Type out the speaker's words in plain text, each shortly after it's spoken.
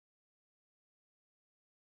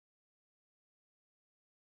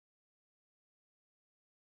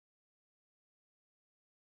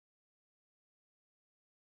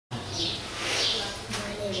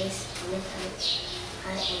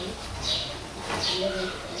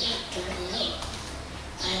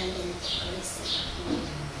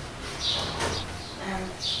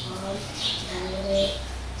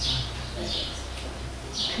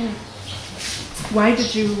Why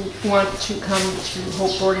did you want to come to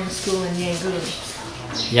Hope Boarding School in Yangon?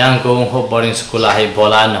 Yangon Hope Boarding School ay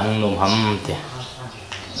bola na hung num ham te.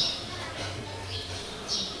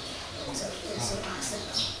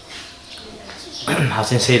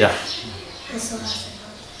 Hasin sida.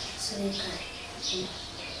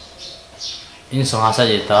 In song hasa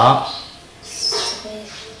jita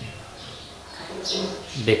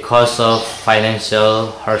because of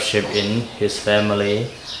financial hardship in his family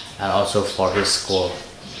and also for his school.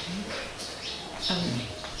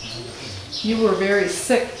 You were very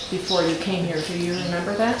sick before you came here. Do you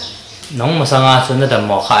remember that? Nong masanga so na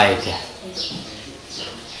damo khai te.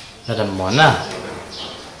 Na damo na.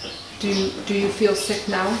 Do you feel sick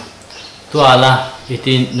now? Tuala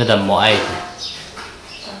iti na damo ai te.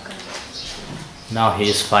 Now he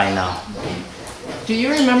is fine now. Do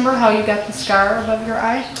you remember how you got the scar above your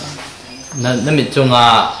eye? Na mit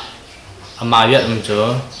chunga ama yat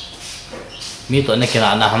mcho mi to na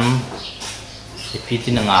kina na ham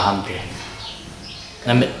ipiti na nga ham te.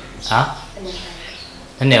 Na mit ha?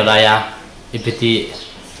 Na neo la ya ipiti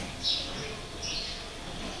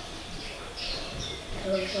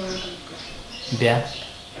bia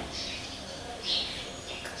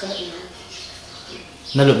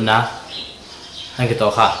na lup na anh cái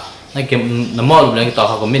tàu khá anh cái nó mò lúc này cái tàu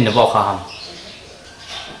khá của mình nó bỏ khá hầm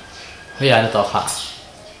bây giờ nó tàu khá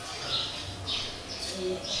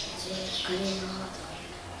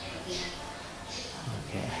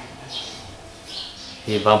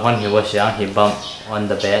he bumped when he was young. He bumped on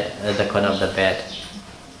the bed at the corner of the bed.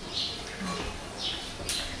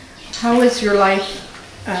 How is your life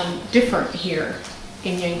different here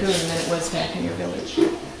in Yangon than it was back in your village?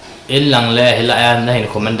 In lang le hilayan na hin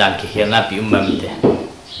komandan ki hian na pi umam te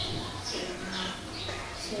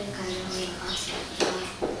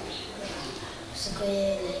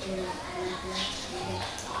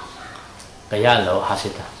kaya lo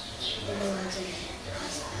hasita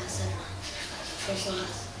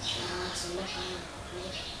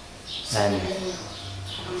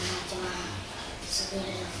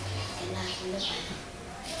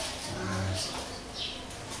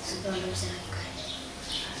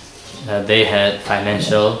and they had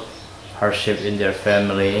financial hardship in their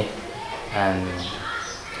family, and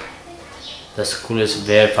the school is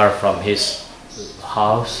very far from his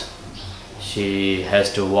house. She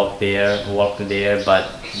has to walk there, but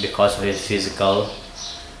because of his physical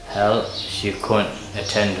health, she couldn't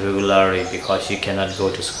attend regularly because she cannot go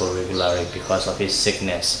to school regularly because of his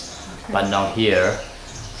sickness. Okay. But now here,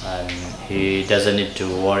 he doesn't need to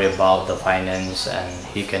worry about the finance, and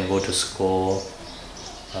he can go to school.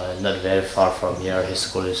 Not very far from here, his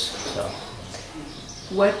school is. So.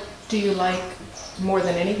 What do you like more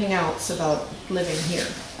than anything else about living here?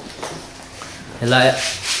 Hilaya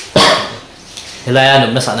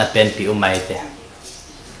no nasa na pen pi umay te.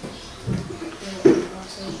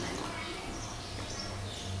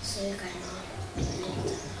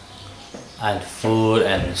 And food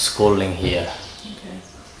and schooling here. Okay.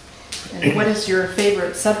 And what is your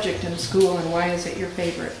favorite subject in school, and why is it your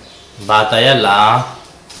favorite? Bataya la.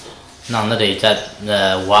 Nang na dei chat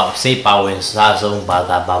wa sei Pao Min Thang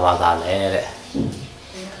bata le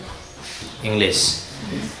English.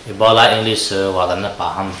 Ibola English wa dan na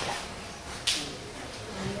paham.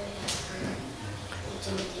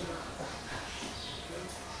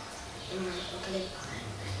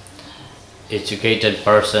 Educated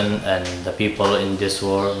person and the people in this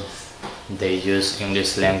world, they use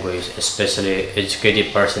English language, especially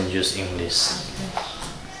educated person use English.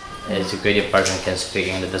 Educated person can speak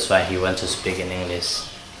English, that's why he wants to speak in English.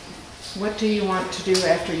 What do you want to do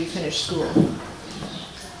after you finish school?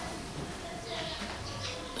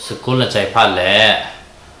 School na chai pha le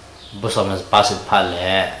busom na pass it pha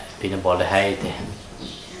le pin bol le hai te.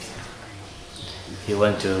 He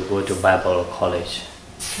want to go to Bible college.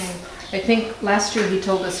 Okay. I think last year he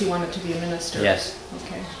told us he wanted to be a minister. Yes.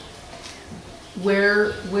 Okay.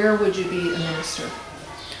 Where would you be a minister?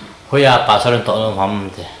 Hoya pastor to no ham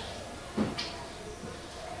te.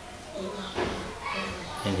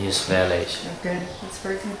 In his village. Oh, good. That's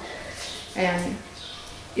very good. And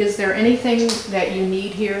is there anything that you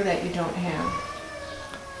need here that you don't have?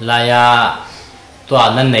 Laya to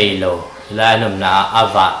na nei lo. La num na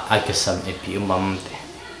ava akisam epi umam te.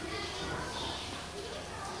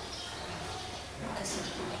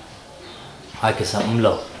 Akisam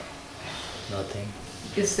umlo. Nothing.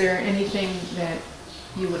 Is there anything that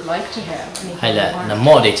you would like to have? Anything hay you là want? nó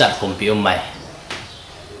mò để chặt cùng biểu mày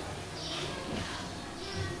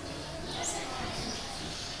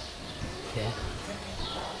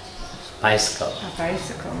bicycle. A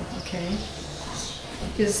bicycle, okay.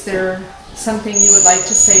 Is there something you would like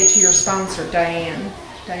to say to your sponsor, Diane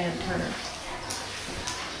Turner?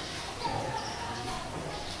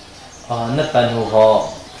 Nó cần hù họ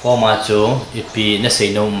có mà chú ipi nó sẽ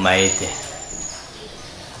nấu mày thế.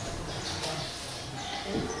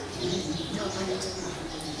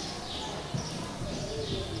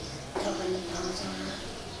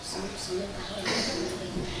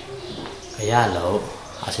 Cái gì lâu,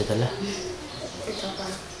 à sẽ thế là.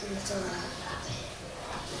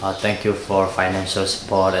 Thank you for financial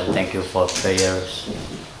support and thank you for prayers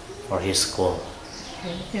for his school.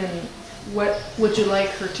 Okay. And what would you like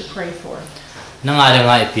her to pray for? Nang ada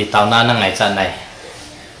ngai pi tao na nang ngai chan này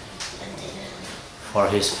for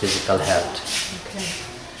his physical health. Okay.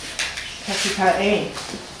 Happy Pa A.